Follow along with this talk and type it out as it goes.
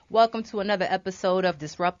Welcome to another episode of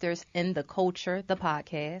Disruptors in the Culture, the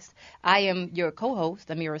podcast. I am your co-host,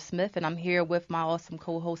 Amira Smith, and I'm here with my awesome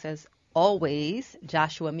co-host as always,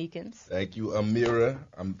 Joshua Meekins. Thank you, Amira.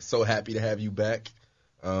 I'm so happy to have you back.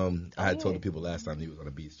 I had told the people last time he was on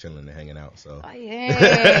the beach chilling and hanging out. So. Oh,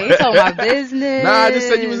 yeah. You told my business. Nah, I just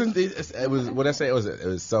said you was in. It was what I say. It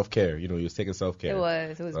was self-care. You know, he was taking self-care. It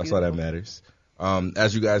was. So that's all that matters.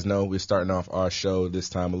 As you guys know, we're starting off our show this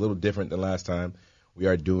time a little different than last time. We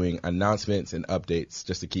are doing announcements and updates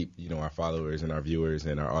just to keep, our followers and our viewers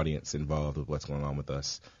and our audience involved with what's going on with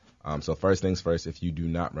us. So first things first, if you do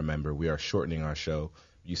not remember, we are shortening our show.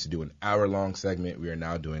 We used to do an hour-long segment. We are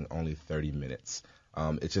now doing only 30 minutes.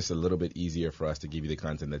 It's just a little bit easier for us to give you the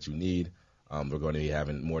content that you need. We're going to be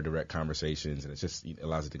having more direct conversations, and it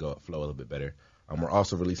allows it to flow a little bit better. We're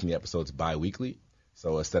also releasing the episodes bi-weekly.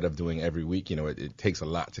 So instead of doing every week, it takes a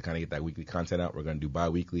lot to kind of get that weekly content out. We're going to do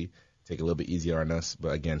bi-weekly, take a little bit easier on us,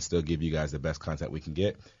 but again, still give you guys the best content we can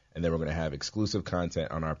get. And then we're going to have exclusive content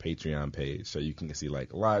on our Patreon page. So you can see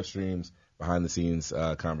like live streams, behind the scenes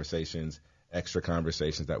conversations, extra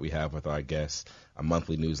conversations that we have with our guests, a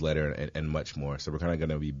monthly newsletter, and much more. So we're kind of going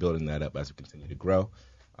to be building that up as we continue to grow.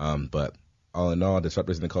 But all in all,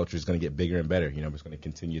 Disruptors in the Culture is going to get bigger and better. We're just going to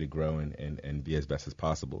continue to grow and be as best as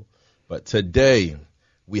possible. But today,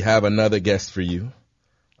 we have another guest for you.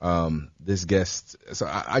 This guest, so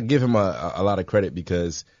I give him a lot of credit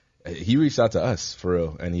because he reached out to us for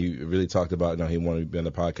real, and he really talked about, he wanted to be on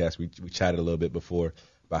the podcast. We chatted a little bit before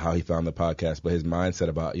about how he found the podcast, but his mindset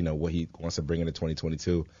about, what he wants to bring into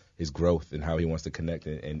 2022, his growth and how he wants to connect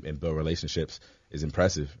and build relationships is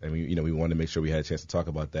impressive. And we wanted to make sure we had a chance to talk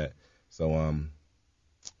about that. So,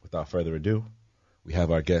 without further ado, we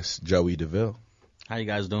have our guest, Joey DeVille. How you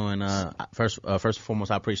guys doing? First and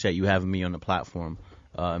foremost, I appreciate you having me on the platform.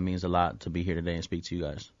 It means a lot to be here today and speak to you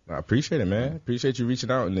guys. I appreciate it, man. Appreciate you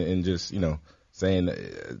reaching out and just, saying,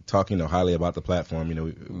 talking highly about the platform.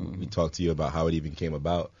 We talked to you about how it even came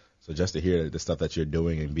about. So just to hear the stuff that you're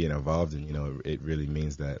doing and being involved in, it really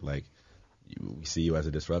means that, we see you as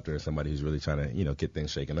a disruptor and somebody who's really trying to, get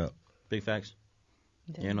things shaken up. Big facts.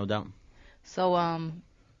 Yeah, no doubt. So,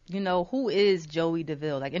 who is Joey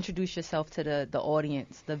DeVille? Introduce yourself to the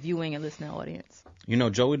audience, the viewing and listening audience.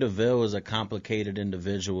 Joey DeVille is a complicated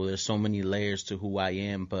individual. There's so many layers to who I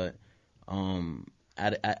am, but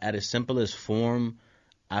at its simplest form,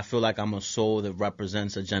 I feel like I'm a soul that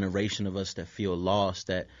represents a generation of us that feel lost,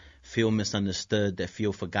 that feel misunderstood, that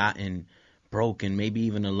feel forgotten, broken, maybe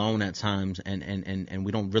even alone at times, and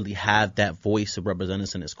we don't really have that voice to represent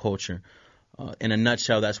us in this culture. In a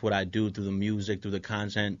nutshell, that's what I do through the music, through the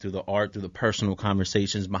content, through the art, through the personal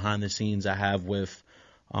conversations behind the scenes I have with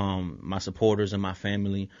my supporters and my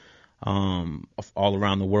family all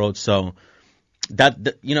around the world. So that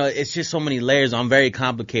it's just so many layers. I'm very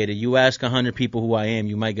complicated. You ask 100 people who I am,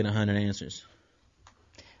 you might get 100 answers.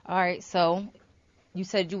 All right. So you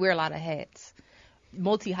said you wear a lot of hats.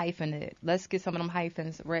 Multi-hyphenate. Let's get some of them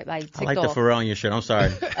hyphens ticked I like off. the Pharrell on your shirt. I'm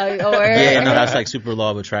sorry. Yeah, no, that's like super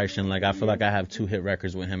law of attraction. I feel like I have 2 hit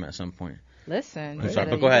records with him at some point. Listen, I'm sorry,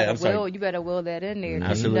 but go ahead. I'm sorry. You better will that in there.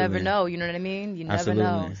 Absolutely. You never know. You know what I mean? You never Absolutely.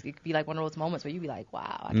 know. It could be like one of those moments where you be like,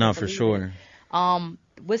 wow. No, for sure.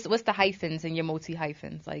 What's the hyphens in your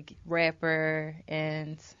multi-hyphens? Like rapper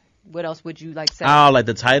and what else would you say? Oh, like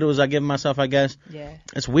the titles I give myself, I guess. Yeah.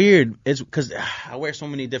 It's weird. It's because I wear so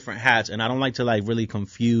many different hats, and I don't like to really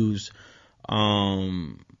confuse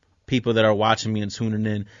people that are watching me and tuning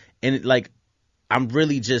in. And I'm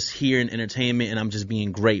really just here in entertainment, and I'm just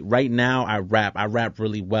being great. Right now, I rap. I rap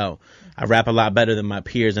really well. I rap a lot better than my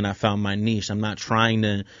peers, and I found my niche. I'm not trying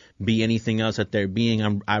to be anything else that they're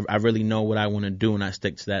being. I really know what I want to do, and I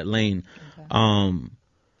stick to that lane. Okay.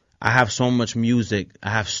 I have so much music.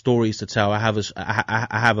 I have stories to tell. I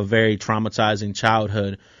have a very traumatizing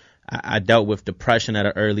childhood. I dealt with depression at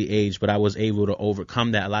an early age, but I was able to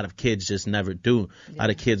overcome that. A lot of kids just never do. Yeah. A lot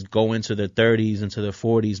of kids go into their 30s, into their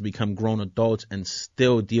 40s, become grown adults, and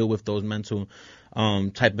still deal with those mental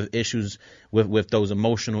type of issues, with those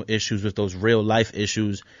emotional issues, with those real life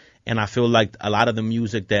issues. And I feel like a lot of the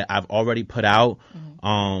music that I've already put out,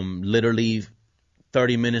 literally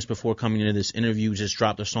 30 minutes before coming into this interview, just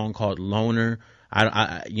dropped a song called Loner.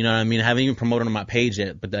 I you know what I mean? I haven't even promoted on my page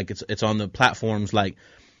yet, but it's on the platforms.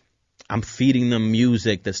 I'm feeding them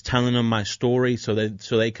music that's telling them my story so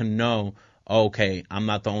they can know, okay, I'm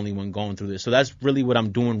not the only one going through this. So that's really what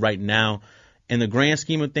I'm doing right now. In the grand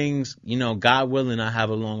scheme of things, God willing, I have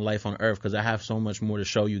a long life on earth because I have so much more to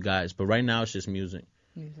show you guys. But right now it's just music.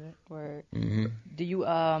 Music, word. Mm-hmm. Do you,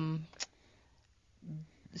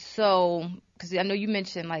 so because I know you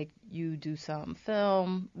mentioned like you do some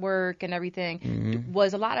film work and everything. Mm-hmm.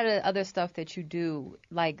 Was a lot of the other stuff that you do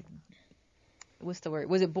like, what's the word?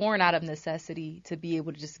 Was it born out of necessity to be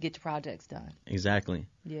able to just get your projects done? Exactly.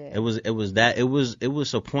 Yeah. It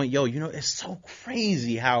was a point, yo, it's so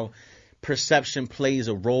crazy how perception plays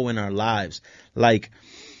a role in our lives. Like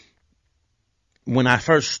when I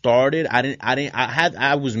first started,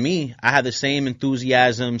 I was me. I had the same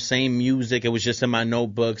enthusiasm, same music. It was just in my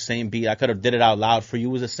notebook, same beat. I could have did it out loud for you.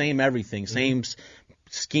 It was the same everything, same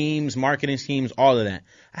schemes, marketing schemes, all of that.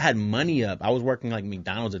 I had money up. I was working like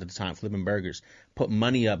McDonald's at the time, flipping burgers. Put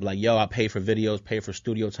money up, like, yo, I pay for videos, pay for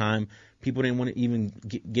studio time. People didn't want to even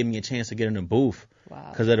give me a chance to get in the booth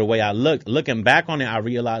because of the way I looked. Looking back on it, I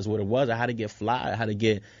realized what it was. I had to get fly. I had to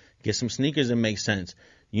get some sneakers that make sense.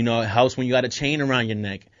 You know, it helps when you got a chain around your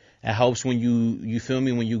neck. It helps when you feel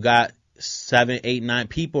me, when you got 7, 8, 9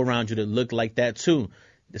 people around you that look like that too.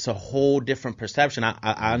 It's a whole different perception.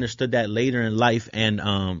 I understood that later in life. And,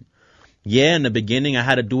 yeah, in the beginning, I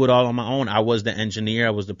had to do it all on my own. I was the engineer.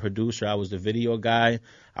 I was the producer. I was the video guy.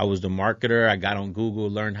 I was the marketer. I got on Google,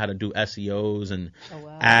 learned how to do SEOs and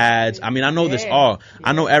ads. I mean, I know this all. Yeah.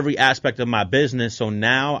 I know every aspect of my business. So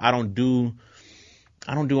now I don't do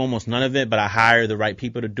almost none of it, but I hire the right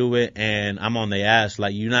people to do it. And I'm on their ass.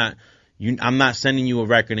 Like, I'm not sending you a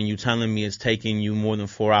record and you telling me it's taking you more than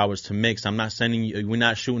 4 hours to mix. I'm not sending you, we're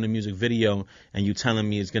not shooting a music video and you telling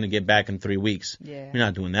me it's going to get back in 3 weeks. Yeah. We're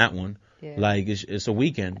not doing that one. Yeah. Like, it's a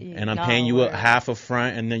weekend and I'm paying you half a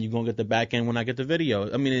front and then you're going to get the back end when I get the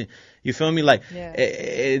video. I mean, you feel me? Like, and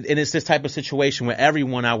it's this type of situation where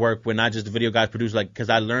everyone I work with, not just the video guys, produce, like,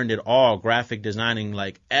 because I learned it all, graphic designing,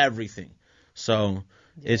 like everything. So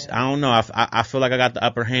I don't know. I feel like I got the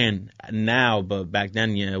upper hand now, but back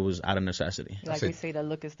then, yeah, it was out of necessity. Like we say, the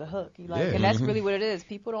look is the hook. And that's really what it is.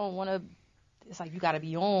 People don't want to. It's like you got to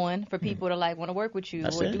be on for people to like want to work with you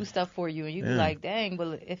or do stuff for you, and you be like, dang,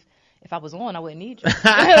 well, if I was on, I wouldn't need you.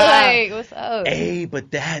 Like, what's up? Hey, but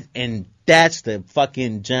that's the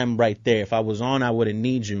fucking gem right there. If I was on, I wouldn't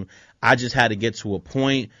need you. I just had to get to a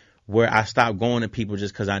point where I stopped going to people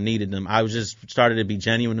just because I needed them. I was just started to be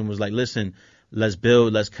genuine and was like, listen, let's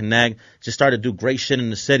build, let's connect. Just started to do great shit in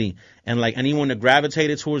the city. And like anyone that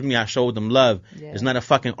gravitated towards me, I showed them love. Yeah. There's not a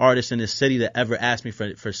fucking artist in this city that ever asked me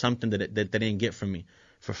for something that they didn't get from me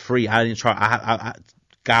for free. I didn't try.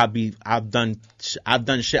 I've done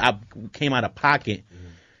shit. I came out of pocket.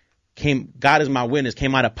 God is my witness.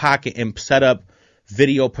 Came out of pocket and set up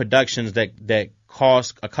video productions that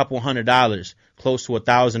cost a couple $100, close to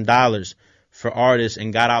 $1,000 for artists,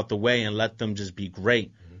 and got out the way and let them just be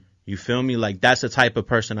great. You feel me? Like, that's the type of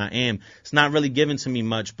person I am. It's not really given to me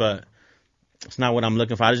much, but it's not what I'm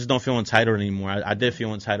looking for. I just don't feel entitled anymore. I did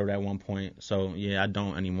feel entitled at one point. So, yeah, I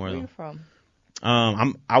don't anymore. Where are you from?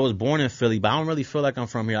 I was born in Philly, but I don't really feel like I'm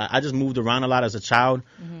from here. I just moved around a lot as a child.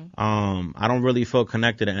 I don't really feel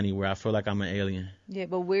connected to anywhere. I feel like I'm an alien. Yeah,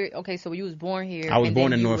 but so you was born here. I was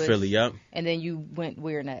born in North Philly, yep. And then you went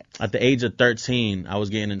where next? At the age of 13, I was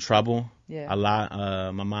getting in trouble. Yeah. A lot.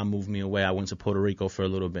 My mom moved me away. I went to Puerto Rico for a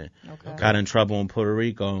little bit. Okay. Got in trouble in Puerto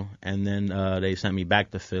Rico, and then they sent me back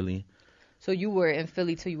to Philly. So you were in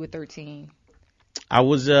Philly till you were 13? I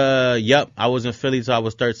was in Philly till I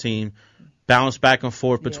was 13. Bounced back and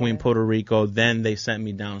forth between Puerto Rico. Then they sent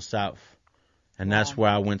me down south. And that's where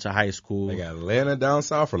I went to high school. Like Atlanta down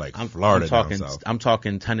south or like Florida down south? I'm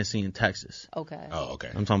talking Tennessee and Texas. Okay. Oh, okay.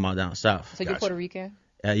 I'm talking about down south. So you're Puerto Rican?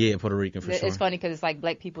 Yeah, Puerto Rican for sure. It's funny because it's like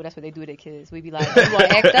black people, that's what they do to their kids. We be like, you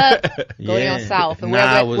want to act up? Go down south. And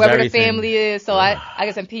wherever the family is. So I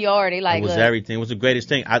guess in PR, they like, it was everything. It was the greatest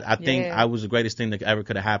thing. I think I was the greatest thing that ever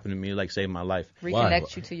could have happened to me, like saved my life.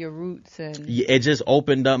 Reconnect you to your roots. And it just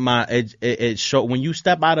opened up it showed, when you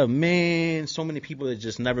step out of, so many people that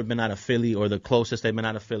just never been out of Philly, or the closest they've been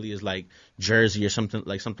out of Philly is like Jersey or something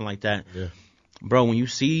like that. Yeah. Bro, when you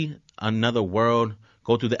see another world,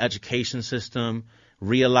 go through the education system,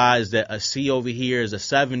 realize that a C over here is a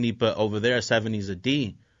 70, but over there a 70 is a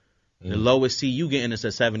D. The lowest C you get in is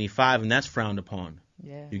a 75, and that's frowned upon.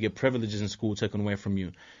 Yeah. You get privileges in school taken away from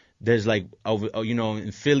you. There's like,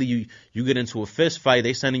 in Philly, you get into a fist fight,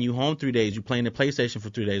 they sending you home 3 days. You playing the PlayStation for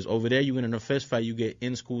 3 days. Over there, you get in a fist fight, you get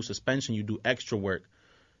in-school suspension, you do extra work.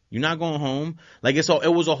 You're not going home. Like, it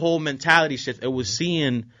was a whole mentality shift. It was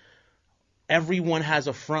seeing everyone has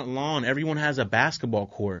a front lawn, everyone has a basketball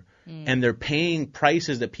court. And they're paying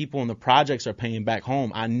prices that people in the projects are paying back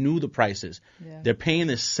home. I knew the prices. Yeah. They're paying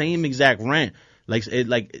the same exact rent. Like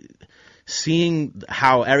seeing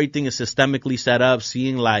how everything is systemically set up,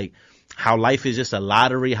 seeing like how life is just a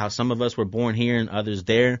lottery, how some of us were born here and others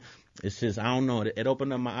there. It's just, I don't know. It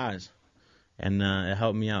opened up my eyes, and it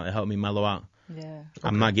helped me out. It helped me mellow out. Yeah.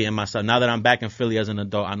 I'm not getting myself. Now that I'm back in Philly as an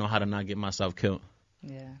adult, I know how to not get myself killed.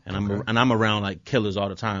 Yeah. And I'm around like killers all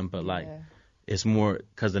the time, but like it's more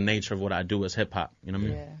because the nature of what I do is hip hop. You know what I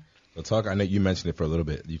mean? Yeah. So I know you mentioned it for a little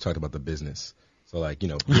bit. You talked about the business. So like, I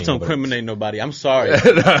don't incriminate nobody. I'm sorry.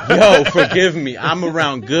 Yo, forgive me. I'm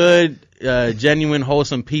around good, genuine,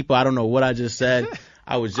 wholesome people. I don't know what I just said.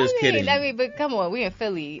 I was just kidding. But come on, we in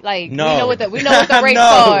Philly. Like no. we know what the rates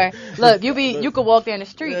are. Look, you could walk down the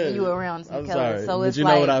street and you around some killers. So it's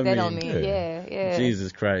like that don't mean yeah.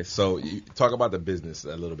 Jesus Christ. So you talk about the business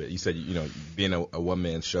a little bit. You said being a one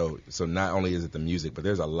man show. So not only is it the music, but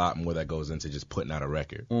there's a lot more that goes into just putting out a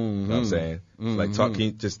record. You know what I'm saying? So like can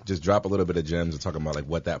you just drop a little bit of gems and talk about like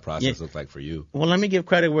what that process looks like for you? Well, let me give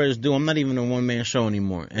credit where it's due. I'm not even a one man show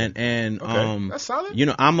anymore. And that's solid.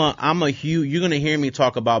 I'm a huge. You're gonna hear me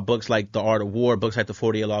talk about books like The Art of War, books like The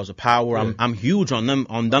 48 Laws of Power. I'm huge on them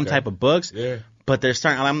type of books. Yeah. But there's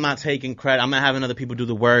certain. I'm not taking credit. I'm not having other people do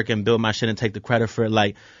the work and build my shit and take the credit for it.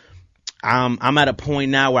 Like I'm at a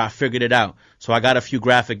point now where I figured it out. So I got a few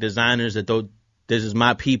graphic designers that this is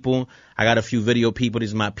my people. I got a few video people.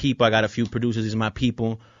 These are my people. I got a few producers. These are my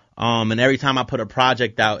people. And every time I put a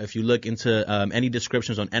project out, if you look into any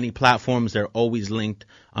descriptions on any platforms, they're always linked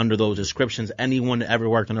under those descriptions. Anyone that ever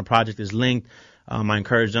worked on a project is linked. I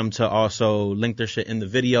encourage them to also link their shit in the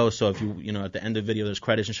video. So if you at the end of the video, there's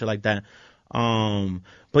credits and shit like that.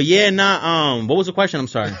 But yeah, what was the question? I'm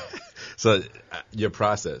sorry. So your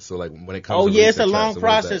process. So like when it comes. Oh yeah, it's a long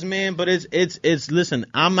process, man. But it's listen.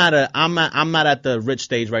 I'm not at the rich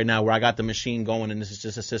stage right now where I got the machine going and this is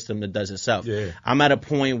just a system that does itself. Yeah. I'm at a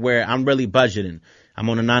point where I'm really budgeting. I'm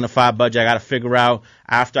on a 9-to-5 budget. I got to figure out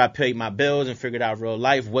after I paid my bills and figured out real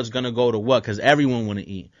life what's gonna go to what, because everyone want to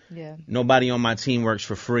eat. Yeah. Nobody on my team works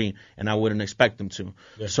for free, and I wouldn't expect them to.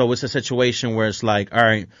 Yeah. So it's a situation where it's like, all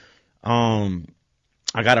right,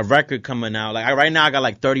 I got a record coming out. Like right now, I got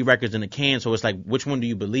like 30 records in the can. So it's like, which one do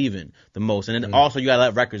you believe in the most? And then also you gotta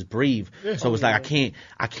let records breathe. Yeah. So it's like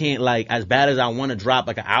I can't like, as bad as I want to drop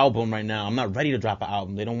like an album right now, I'm not ready to drop an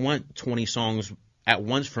album. They don't want 20 songs at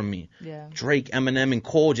once from me. Yeah. Drake, Eminem, and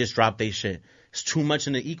Cole just dropped their shit. It's too much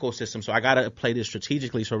in the ecosystem, so I gotta play this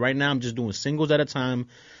strategically. So right now I'm just doing singles at a time.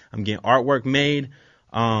 I'm getting artwork made.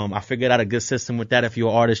 I figured out a good system with that. If you're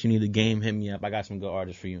an artist, you need a game, hit me up. I got some good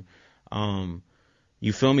artists for you.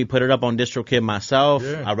 You feel me? Put it up on DistroKid myself.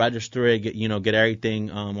 Yeah. I register it, get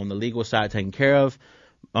everything on the legal side taken care of.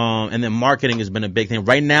 And then marketing has been a big thing.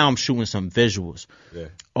 Right now I'm shooting some visuals. Yeah.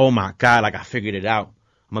 Oh my God, like I figured it out.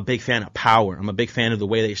 I'm a big fan of Power. I'm a big fan of the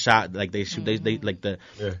way they shot. Like they shoot, they like the.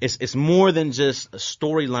 Yeah. It's more than just a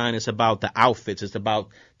storyline. It's about the outfits. It's about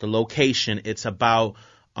the location. It's about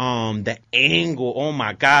the angle. Oh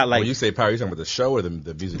my God! Like when you say Power, you're talking about the show or the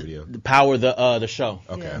music video? The Power, the show.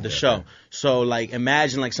 Okay. Yeah. The show. Okay. So like,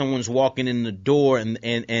 imagine like someone's walking in the door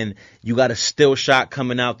and you got a still shot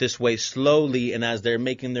coming out this way slowly, and as they're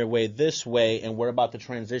making their way this way, and we're about to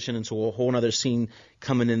transition into a whole other scene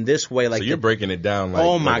coming in this way. Like so you're breaking it down. Like,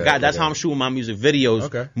 oh my God, that's how I'm shooting my music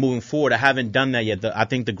videos moving forward. I haven't done that yet. I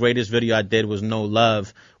think the greatest video I did was No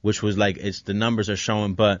Love, which was like the numbers are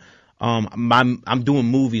showing, but. I'm doing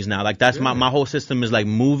movies now. Like that's my whole system is like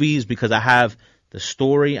movies because I have the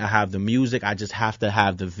story, I have the music, I just have to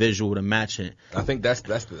have the visual to match it. I think that's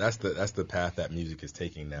the path that music is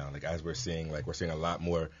taking now. Like as we're seeing a lot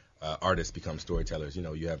more artists become storytellers.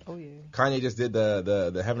 You have Kanye just did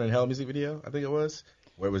the Heaven and Hell music video, I think it was,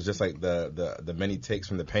 where it was just like the many takes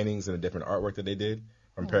from the paintings and the different artwork that they did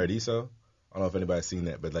from Paradiso. I don't know if anybody's seen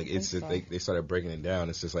that, but like it's just they started breaking it down.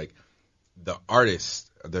 It's just like the artists,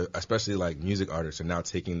 especially like music artists, are now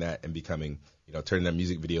taking that and becoming, turning their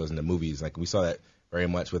music videos into movies. Like we saw that very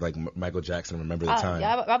much with like Michael Jackson. Remember the Time?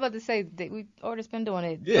 Yeah, I'm about to say that we already been doing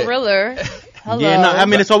it. Yeah. Thriller. Hello. Yeah, no, I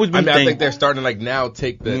mean it's always been. I think they're starting to like now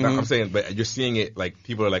take the. I'm saying, but you're seeing it like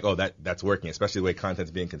people are like, oh, that's working. Especially the way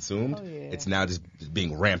content's being consumed. Oh, yeah. It's now just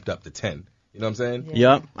being ramped up to 10. You know what I'm saying?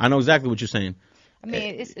 Yeah, I know exactly what you're saying. I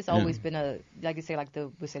mean, it's always been a, like you say, like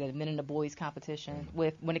the men and the boys competition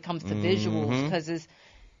when it comes to visuals, because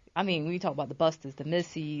when you talk about the Busters, the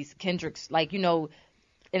Missies, Kendricks,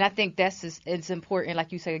 and I think it's important,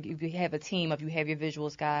 like you say, if you have a team, if you have your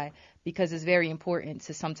visuals guy, because it's very important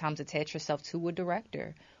to sometimes attach yourself to a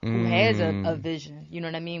director who has a vision, you know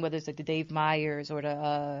what I mean? Whether it's like the Dave Meyers or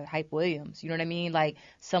the Hype Williams, you know what I mean? Like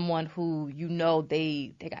someone who,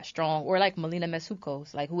 they got strong, or like Melina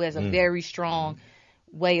Mesukos, like who has a very strong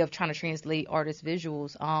way of trying to translate artist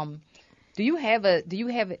visuals. Do you have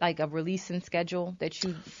like a releasing schedule that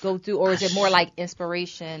you go through, or is it more like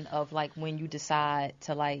inspiration of like when you decide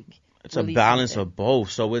to like? It's a balance of both.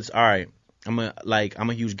 So it's all right. I'm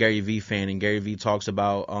a huge Gary Vee fan, and Gary Vee talks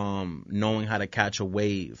about knowing how to catch a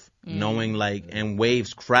wave, knowing and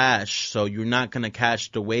waves crash, so you're not gonna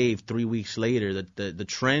catch the wave 3 weeks later. The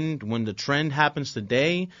trend, when the trend happens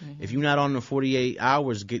today, if you're not on the 48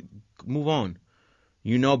 hours, move on,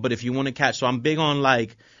 But if you want to catch, so I'm big on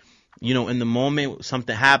in the moment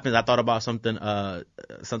something happens. I thought about something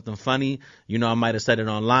funny, I might have said it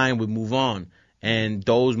online. We move on. And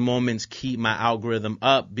those moments keep my algorithm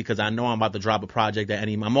up because I know I'm about to drop a project at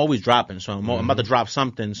any moment. I'm always dropping, so I'm about to drop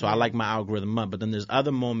something, so I like my algorithm up. But then there's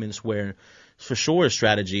other moments where, for sure,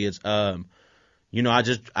 strategy. It's I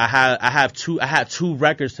had two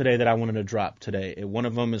records today that I wanted to drop today. One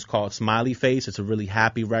of them is called Smiley Face. It's a really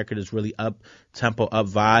happy record. It's really up tempo, up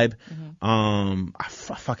vibe. I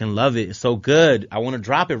fucking love it. It's so good. I want to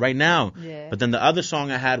drop it right now. Yeah. But then the other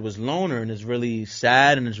song I had was Loner, and it's really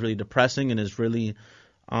sad, and it's really depressing, and it's really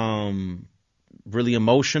really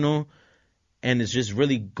emotional, and it's just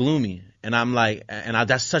really gloomy. And I'm like,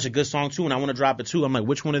 that's such a good song too, and I want to drop it too. I'm like,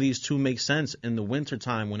 which one of these two makes sense in the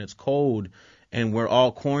wintertime when it's cold and we're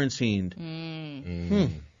all quarantined?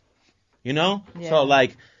 Yeah. So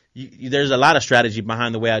there's a lot of strategy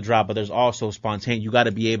behind the way I drop, but there's also spontaneous. You got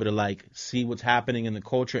to be able to see what's happening in the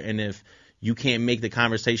culture, and if you can't make the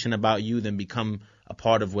conversation about you, then become a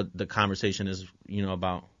part of what the conversation is,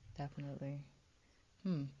 about. Definitely.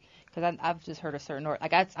 Because I've just heard a certain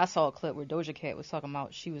I saw a clip where Doja Cat was talking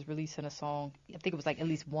about she was releasing a song. I think it was at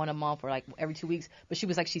least one a month or every 2 weeks, but she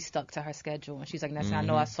was she's stuck to her schedule, and she's like, next thing I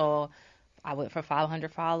know, I went for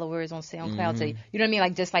 500 followers on SoundCloud. So, you know what I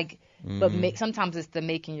mean? But sometimes it's the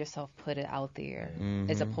making yourself put it out there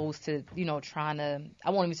as opposed to, trying to, I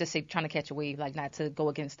won't even just say trying to catch a wave, not to go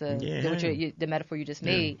against the metaphor you just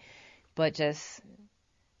made, but just,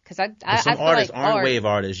 because I some feel artists aren't art, wave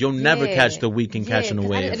artists. You'll never catch the weekend catching a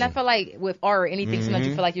wave. And I feel like with art or anything, sometimes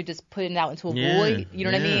you feel like you're just putting it out into a void. You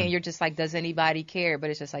know what I mean? And you're just does anybody care? But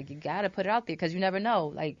it's just you got to put it out there because you never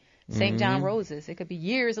know. St. John Roses, it could be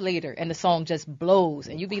years later and the song just blows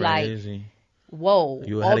and you be Crazy. Whoa.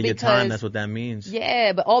 You ahead of your time, that's what that means.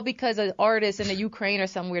 Yeah, but all because an artist in the Ukraine or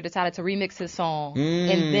somewhere decided to remix his song.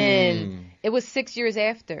 And then it was 6 years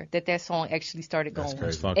after that song actually started going.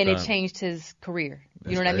 And it changed his career.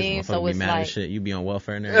 You know what I mean? So it's mad as shit. You be on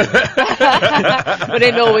welfare and everything. But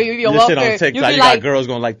they know when you be on welfare. Shit on TikTok. You got girls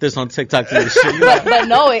going like this on TikTok to this shit. But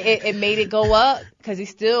no, it made it go up because he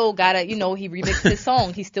still got to, he remixed his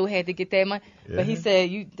song. He still had to get that money. Yeah. But he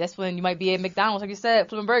said, that's when you might be at McDonald's, like you said,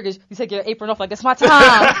 flipping burgers. You take your apron off it's my time.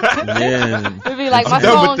 Yeah. It'd be my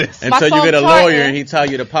song. Until you get a lawyer and he tell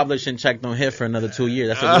you the publishing check don't hit for another 2 years.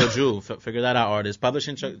 That's a real jewel. Figure that out, artists.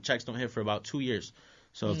 Publishing checks don't hit for about 2 years.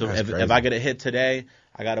 So if I get a hit today,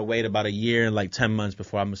 I gotta wait about a year and 10 months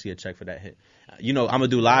before I'm gonna see a check for that hit. I'm gonna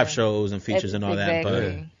do live shows and features and all that,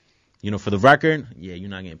 but for the record, you're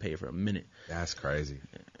not getting paid for a minute. That's crazy.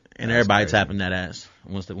 And everybody tapping that ass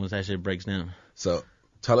once that shit breaks down. So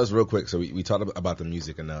tell us real quick. So we talked about the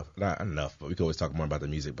music not enough, but we could always talk more about the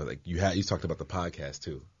music. But you talked about the podcast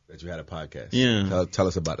too. That you had a podcast. Yeah. Tell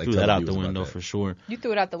us about that. Threw that out the window for sure. You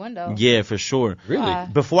threw it out the window. Yeah, for sure. Really?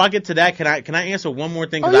 Before I get to that, can I answer one more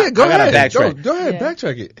thing? Oh yeah, go ahead. Backtrack. Go ahead,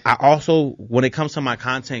 backtrack it. I also, when it comes to my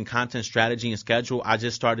content strategy and schedule, I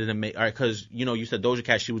just started to make, because you said Doja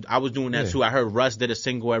Cat. I was doing that too. I heard Russ did a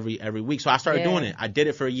single every week, so I started doing it. I did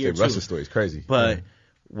it for a year too. Russ's story is crazy. But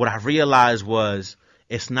what I realized was,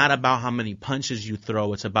 it's not about how many punches you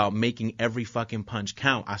throw. It's about making every fucking punch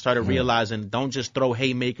count. I started realizing, don't just throw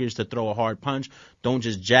haymakers to throw a hard punch. Don't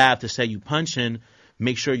just jab to say you punching.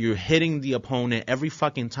 Make sure you're hitting the opponent every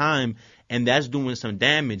fucking time, and that's doing some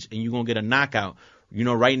damage, and you're going to get a knockout.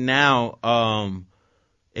 Right now,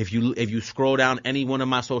 if you scroll down any one of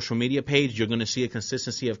my social media pages, you're going to see a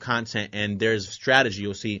consistency of content, and there's strategy.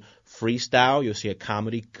 You'll see freestyle, you'll see a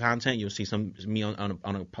comedy content, you'll see me on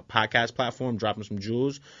a podcast platform dropping some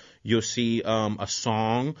jewels, you'll see a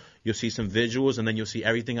song, you'll see some visuals, and then you'll see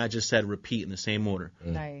everything I just said repeat in the same order.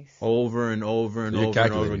 Nice. Over and over and over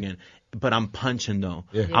and over again. But I'm punching though.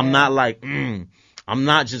 Yeah. I'm not I'm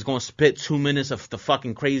not just going to spit 2 minutes of the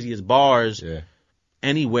fucking craziest bars. Yeah.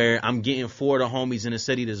 Anywhere. I'm getting 4 of the homies in the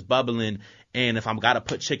city that's bubbling, and if I'm gotta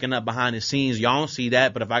put chicken up behind the scenes, y'all don't see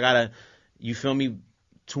that, but if I gotta, you feel me,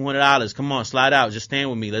 $200, come on, slide out, just stand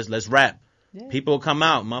with me, let's rap. Yeah. People come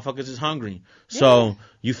out, motherfuckers is hungry. Yeah. So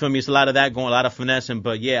you feel me, it's a lot of that going, a lot of finessing,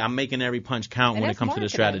 but I'm making every punch count when it comes to the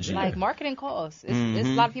strategy. Marketing costs. It's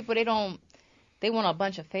a lot of people, they want a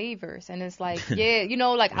bunch of favors, and it's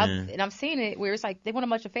and I'm seeing it where it's they want a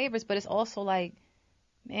bunch of favors, but it's also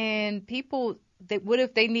man, people what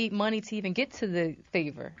if they need money to even get to the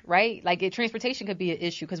favor, right? Like transportation could be an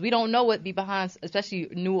issue because we don't know what be behind, especially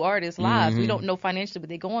new artists' lives. We don't know financially what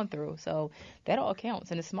they're going through, so that all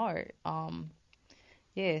counts and it's smart.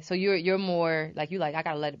 Yeah, so you're more like I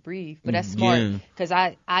gotta let it breathe, but that's smart because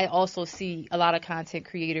I also see a lot of content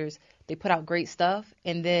creators, they put out great stuff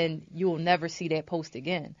and then you will never see that post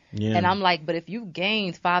again. Yeah. And I'm like, but if you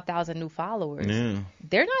gained 5,000 new followers,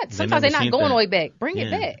 they're not. Sometimes they're not going all the way back. Bring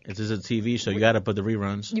it back. It's just a TV show. You got to put the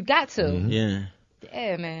reruns. You got to. Yeah.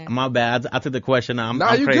 Yeah, man. My bad. I took the question. I'm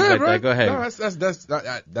you crazy good, like bro. that. Go ahead.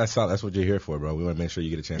 No, that's what you're here for, bro. We want to make sure you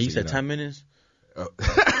get a chance. You to said 10 minutes.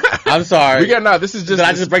 I'm sorry. This is just. Did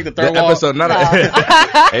I just break the third wall? Episode,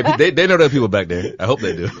 hey, they know there are people back there. I hope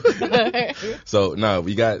they do. So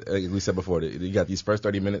we got, like we said before, you got these first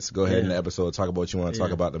 30 minutes. Go ahead in the episode, talk about what you want to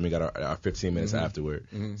talk about. Then we got our 15 minutes afterward.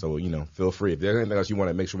 So feel free. If there's anything else you want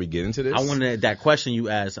to make sure we get into this. I wanted that question you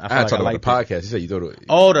asked. I talked about the podcast. You said you threw it.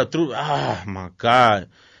 Oh my God.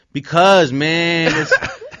 Because man,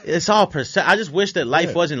 it's all percent. I just wish that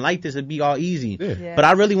life wasn't like this. It'd be all easy. Yeah. But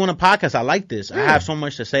I really want a podcast. I like this. I have so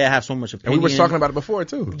much to say. I have so much opinion. And we were talking about it before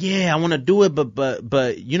too. Yeah, I want to do it,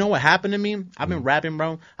 but you know what happened to me? I've been rapping,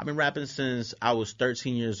 bro. I've been rapping since I was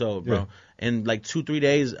 13 years old, bro. Yeah. And like 2-3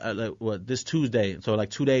 days, this Tuesday, so like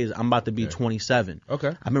 2 days, I'm about to be 27. Okay.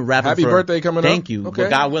 I've been rapping. Happy birthday coming up. Thank you. Okay. But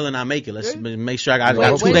God willing, I make it. Let's make sure I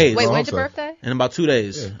got 2 days. Wait, when's your birthday? In about 2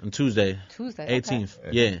 days. On Tuesday. 18th. Okay.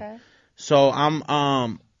 Yeah. Okay. So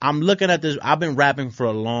I'm looking at this. I've been rapping for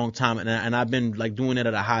a long time, and I've been like doing it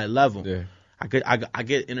at a high level. Yeah. I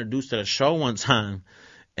get introduced to the show one time,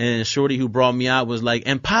 and Shorty who brought me out was like,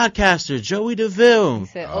 and podcaster Joey DeVille. He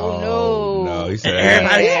said, "Oh no!" He said,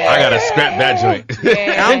 "Everybody, I gotta scrap that joint."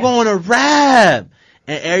 Yeah. I'm going to rap.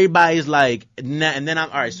 And everybody's like, and then I'm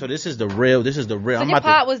all right. So this is the real. So your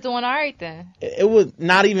pod was doing all right then. It was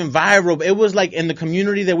not even viral. But it was like in the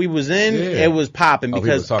community that we was in, it was popping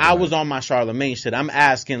because I was on my Charlemagne shit. I'm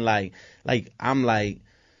asking I'm like,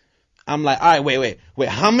 all right, wait.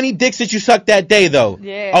 How many dicks did you suck that day though?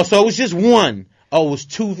 Yeah. Oh, so it was just one. Oh, it was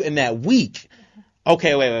 2 in that week.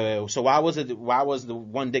 Okay, wait. So why was the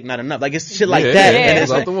one dick not enough? Like it's shit like that.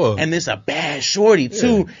 Yeah. And it's a bad shorty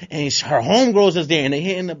too. And her homegirls is there and they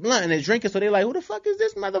hitting the blunt and they drinking. So they're like, who the fuck is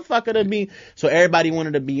this motherfucker to be? So everybody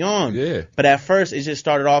wanted to be on. Yeah. But at first it just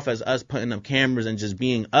started off as us putting up cameras and just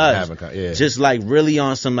being us. Just like really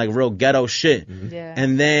on some like real ghetto shit. Mm-hmm. Yeah.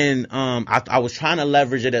 And then I was trying to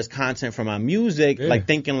leverage it as content for my music, like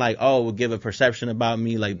thinking like, oh, we'll give a perception about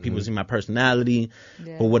me, like people see my personality.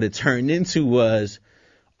 Yeah. But what it turned into was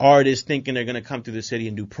artists thinking they're gonna come through the city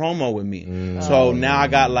and do promo with me. So now I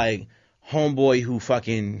got like homeboy who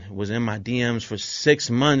fucking was in my DMs for 6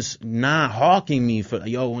 months, not hawking me for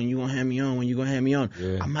when you gonna have me on,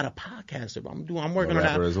 Yeah. I'm not a podcaster, but I'm working on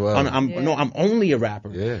that as well. No, I'm only a rapper.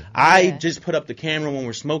 Yeah. I just put up the camera when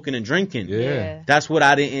we're smoking and drinking. Yeah. That's what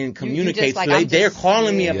I didn't communicate. So they're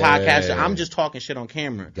calling me a podcaster. I'm just talking shit on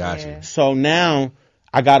camera. Gotcha. So now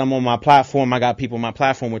I got them on my platform. I got people on my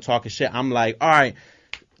platform. We're talking shit. I'm like, all right.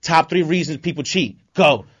 Top 3 reasons people cheat.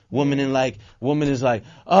 Go. Woman is like,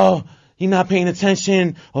 oh, he not paying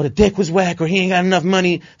attention, or the dick was whack, or he ain't got enough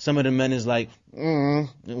money. Some of the men is like, the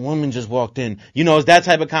woman just walked in. It's that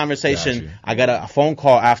type of conversation. I got a phone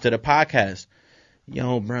call after the podcast.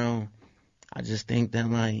 Yo, bro, I just think that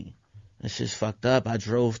like, it's just fucked up. I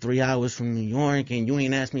drove 3 hours from New York and you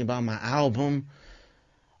ain't asked me about my album.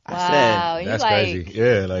 Wow, that's crazy.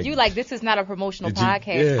 Yeah, like you like this is not a promotional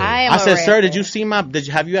podcast. Yeah. I said, sir, did you see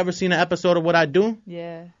have you ever seen an episode of what I do?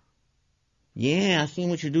 Yeah. Yeah, I seen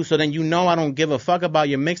what you do. So then I don't give a fuck about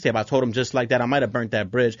your mixtape. I told him just like that. I might have burnt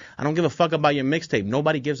that bridge. I don't give a fuck about your mixtape.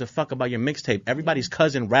 Nobody gives a fuck about your mixtape. Everybody's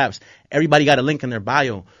cousin raps. Everybody got a link in their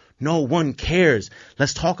bio. No one cares.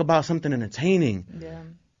 Let's talk about something entertaining. Yeah.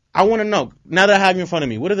 I want to know, now that I have you in front of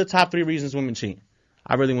me, what are the top 3 reasons women cheat?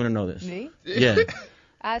 I really want to know this. Me? Yeah.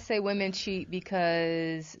 I say women cheat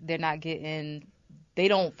because they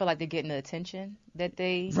don't feel like they're getting the attention that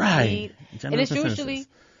they need. And it's usually,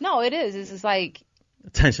 no, it is. It's just like.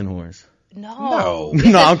 Attention whores. No,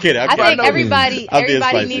 I'm kidding. I think everybody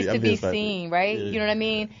needs to be seen, right? Yeah. You know what I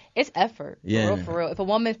mean? It's effort. Yeah. For real. If a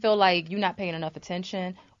woman feel like you're not paying enough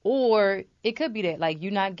attention, or it could be that, like,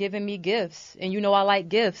 you're not giving me gifts, and I like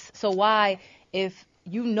gifts. So why, if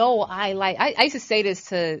I used to say this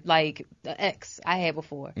to like the ex I had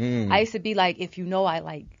before. I used to be like, if I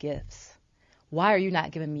like gifts, why are you not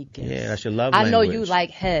giving me gifts? Yeah, that's your love language. I know you like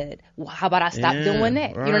head. Well, how about I stop doing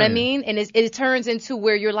that? Right. You know what I mean? And it turns into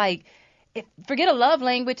where you're like, forget a love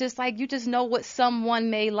language. It's like you just know what someone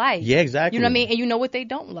may like. Yeah, exactly. You know what I mean? And you know what they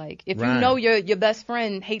don't like. If you know your best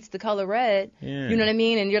friend hates the color red, you know what I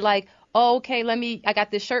mean? And you're like, oh, okay, I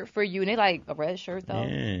got this shirt for you. And they're like, a red shirt though?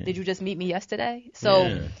 Yeah. Did you just meet me yesterday? So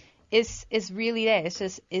Yeah. it's really that. It's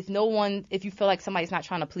just, if you feel like somebody's not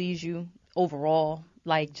trying to please you overall,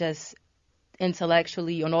 like just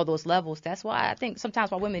intellectually on all those levels, that's why I think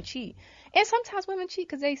sometimes why women cheat. And sometimes women cheat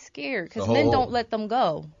because they scared, because men don't let them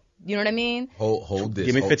go. You know what I mean? Hold this.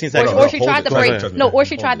 Give me 15 seconds. Or she tried to break. Trust me. No, or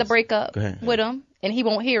she tried to Hold break up Go ahead. with him, and he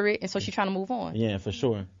won't hear it, and so she's trying to move on. Yeah, for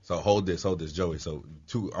sure. So hold this, Joey. So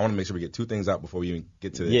I want to make sure we get two things out before we even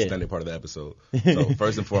get to the Yeah. extended part of the episode. So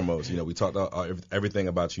first and foremost, we talked about everything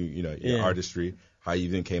about you, your Yeah. artistry, how you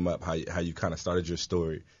even came up, how you kind of started your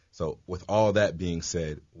story. So with all that being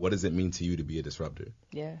said, what does it mean to you to be a disruptor?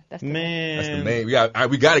 Yeah, that's the That's the Man. main. We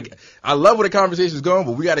got to. I love where the conversation is going,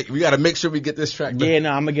 but we got to make sure we get this track. Yeah,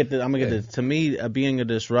 no, I'm gonna get this. To me, being a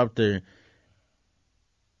disruptor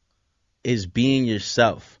is being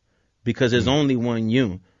yourself, because there's only one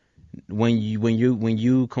you. When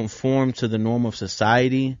you conform to the norm of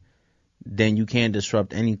society, then you can't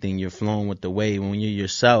disrupt anything. You're flowing with the wave. When you're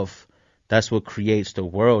yourself, that's what creates the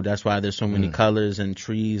world. That's why there's so many colors and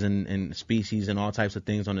trees and species and all types of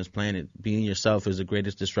things on this planet. Being yourself is the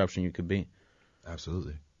greatest disruption you could be.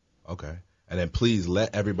 Absolutely. Okay. And then please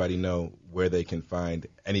let everybody know where they can find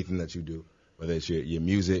anything that you do, whether it's your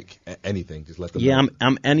music, anything. Just let them know. Yeah,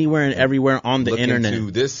 I'm anywhere and everywhere on the Look internet.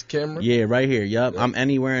 into this camera. Yeah, right here. Yep. I'm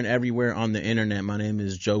anywhere and everywhere on the internet. My name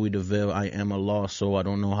is Joey DeVille. I am a lost soul. I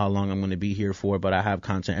don't know how long I'm going to be here for, but I have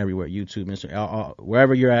content everywhere. YouTube, Instagram,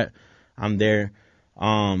 wherever you're at, I'm there.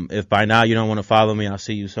 If by now you don't want to follow me, I'll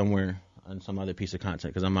see you somewhere on some other piece of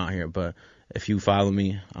content, because I'm out here. But if you follow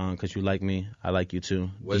me because you like me, I like you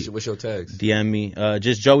too. What's your tags? DM me.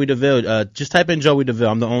 Just Joey DeVille. Just type in Joey DeVille.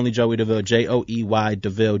 I'm the only Joey DeVille. Joey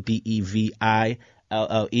DeVille. DEVILLE.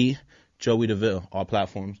 Joey DeVille. All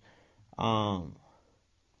platforms. To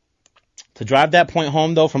drive that point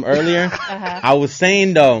home though from earlier, I was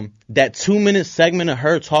saying though that 2-minute segment of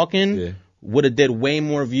her talking would have did way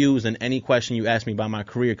more views than any question you asked me about my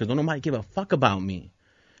career, because don't nobody give a fuck about me.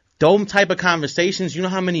 Those type of conversations, you know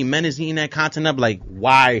how many men is eating that content up? Like,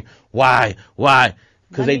 why?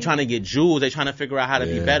 Because they trying to get jewels. They trying to figure out how to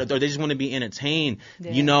be better. Or they just want to be entertained.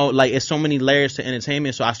 Yeah. Like, it's so many layers to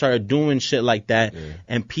entertainment. So I started doing shit like that. Yeah.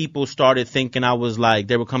 And people started thinking I was like,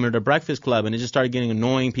 they were coming to the Breakfast Club. And it just started getting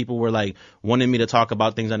annoying. People were like, wanting me to talk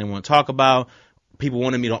about things I didn't want to talk about. People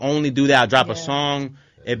wanted me to only do that. I'd drop a song.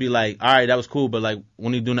 It'd be like, all right, that was cool. But like,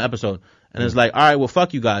 when are you doing the episode? And it's like, all right, well,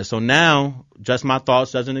 fuck you guys. So now, Just My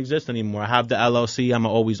Thoughts doesn't exist anymore. I have the LLC. I'm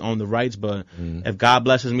always own the rights. But if God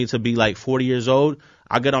blesses me to be like 40 years old,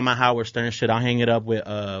 I'll get on my Howard Stern shit. I'll hang it up with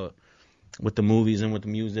the movies and with the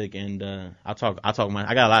music. And I got a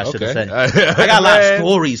lot of shit to say. I got a lot of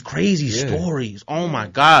stories, crazy stories. Oh, my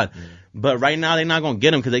God. But right now, they're not going to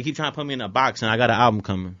get them because they keep trying to put me in a box. And I got an album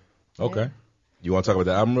coming. Okay. You want to talk about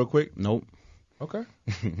the album real quick? Nope. Okay.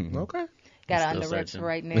 Okay. Got it under wraps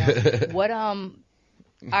right now. What all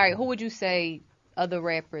right, who would you say other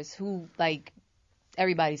rappers who, like,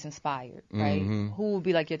 everybody's inspired, right? Who would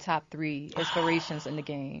be like your top 3 inspirations in the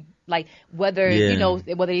game? Like, whether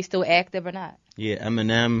whether they still active or not. Yeah,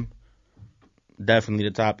 Eminem, definitely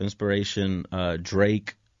the top inspiration.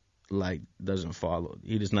 Drake, like, doesn't follow.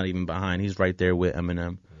 He just not even behind. He's right there with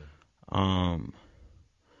Eminem.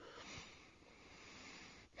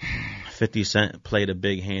 50 Cent played a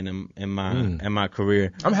big hand in my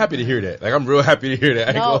career. I'm happy to hear that. Like, I'm real happy to hear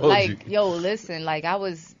that. Listen, like, I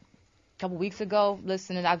was a couple weeks ago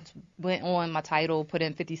listening. I went on my title, put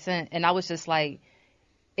in 50 Cent, and I was just like,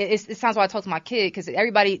 it sounds like I talk to my kid, because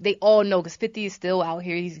everybody, they all know, because 50 is still out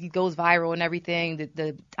here. He goes viral and everything.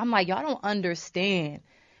 I'm like, y'all don't understand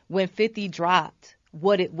when 50 dropped.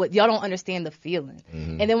 What y'all don't understand the feeling.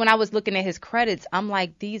 And then when I was looking at his credits, I'm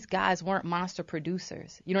like, these guys weren't monster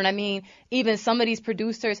producers. You know what I mean? Even some of these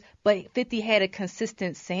producers, but 50 had a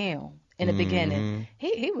consistent sound in the beginning.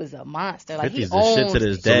 He was a monster. Like, 50's he owns the shit to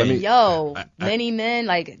this day. Many Men.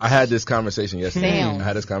 Like, I had this conversation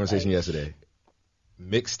yesterday.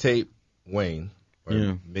 Mixtape Wayne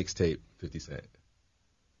or mixtape 50 Cent?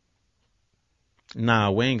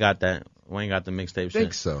 Nah, Wayne got that. Wayne got the mixtape shit. I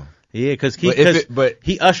think so. Yeah, because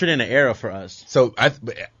he ushered in an era for us. So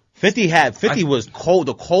 50 was cold,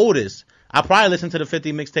 the coldest. I probably listen to the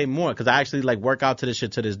 50 mixtape more because I actually like work out to this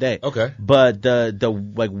shit to this day. Okay. But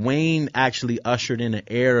the like Wayne actually ushered in an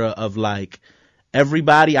era of like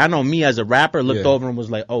everybody. I know me as a rapper looked over and was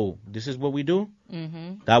like, oh, this is what we do.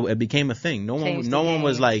 That it became a thing. No one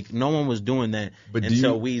was doing that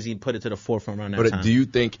until Weezy put it to the forefront around that time. But do you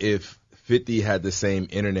think if 50 had the same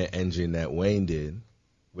internet engine that Wayne did,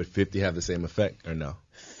 would 50 have the same effect or no?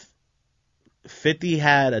 50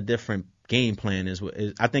 had a different game plan is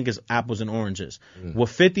I think it's apples and oranges. What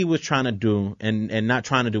 50 was trying to do and not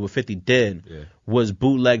trying to do, what 50 did was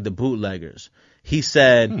bootleg the bootleggers. He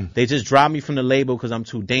said, they just dropped me from the label because I'm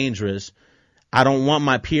too dangerous. I don't want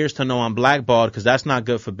my peers to know I'm blackballed because that's not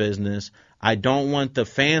good for business. I don't want the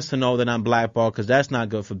fans to know that I'm blackballed because that's not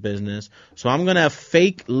good for business. So I'm going to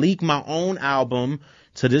fake leak my own album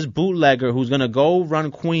to this bootlegger who's going to go run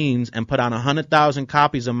Queens and put out 100,000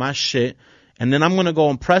 copies of my shit. And then I'm going to go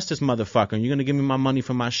impress this motherfucker. And you're going to give me my money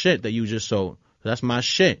for my shit that you just sold. That's my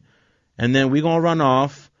shit. And then we're going to run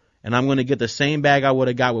off. And I'm going to get the same bag I would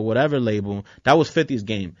have got with whatever label. That was 50's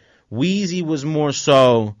game. Weezy was more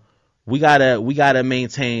so, we gotta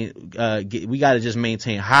maintain, we gotta just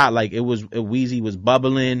maintain hot. Like Weezy was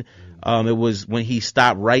bubbling. It was when he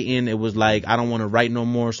stopped writing, it was like, I don't want to write no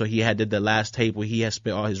more. So he did the last tape where he had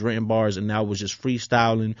spit all his written bars and now it was just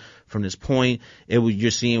freestyling from this point.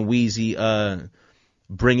 You're seeing Weezy,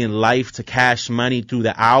 bringing life to Cash Money through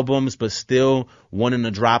the albums, but still wanting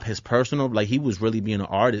to drop his personal. Like, he was really being an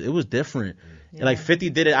artist. It was different. Yeah. Like, 50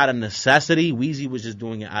 did it out of necessity. Weezy was just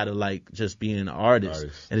doing it out of, like, just being an artist.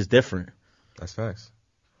 And it's different. That's facts.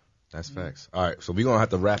 That's facts. All right, so we're going to have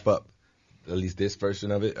to wrap up at least this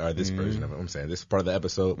version of it, or this version of it. I'm saying this part of the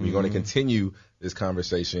episode. We're going to continue this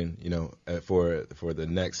conversation, you know, for the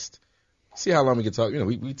next, see how long we can talk. You know,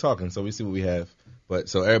 we talking, so we see what we have. But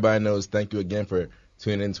so everybody knows, thank you again for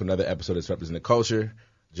tuning in to another episode of Disruptors in the Culture.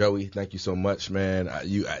 Joey, thank you so much, man.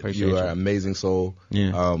 You are an amazing soul.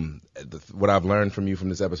 Yeah. What I've learned from you from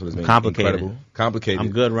this episode has been incredible. Complicated.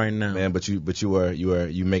 I'm good right now, man. But you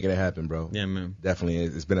making it happen, bro. Yeah, man. Definitely,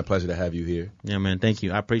 it's been a pleasure to have you here. Yeah, man. Thank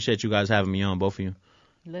you. I appreciate you guys having me on, both of you.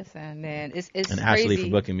 Listen, man, it's and crazy. Ashley for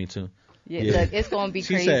booking me too. Yeah, look, it's gonna be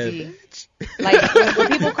crazy. Like when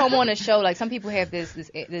people come on the show, like some people have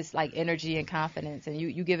this like energy and confidence, and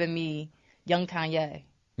you giving me young Kanye.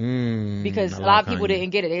 Because a lot of people didn't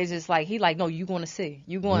get it. It's just like, no, you're going to see.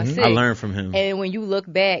 You're going to see. I learned from him. And when you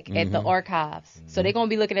look back at the archives, so they're going to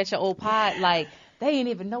be looking at your old pod like, they didn't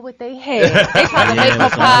even know what they had. They trying to make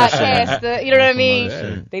a podcaster. You know what I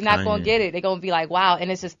mean? They're not going to get it. They're going to be like, wow.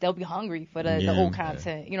 And it's just, they'll be hungry for the old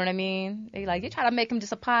content. You know what I mean? They like, you try to make him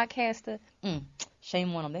just a podcaster.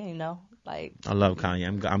 Shame on them. They didn't know. Like, I love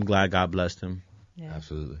Kanye. I'm glad God blessed him. Yeah.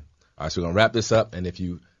 Absolutely. All right, so we're going to wrap this up. And if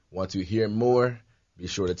you want to hear more, be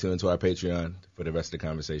sure to tune into our Patreon for the rest of the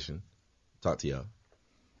conversation. Talk to y'all.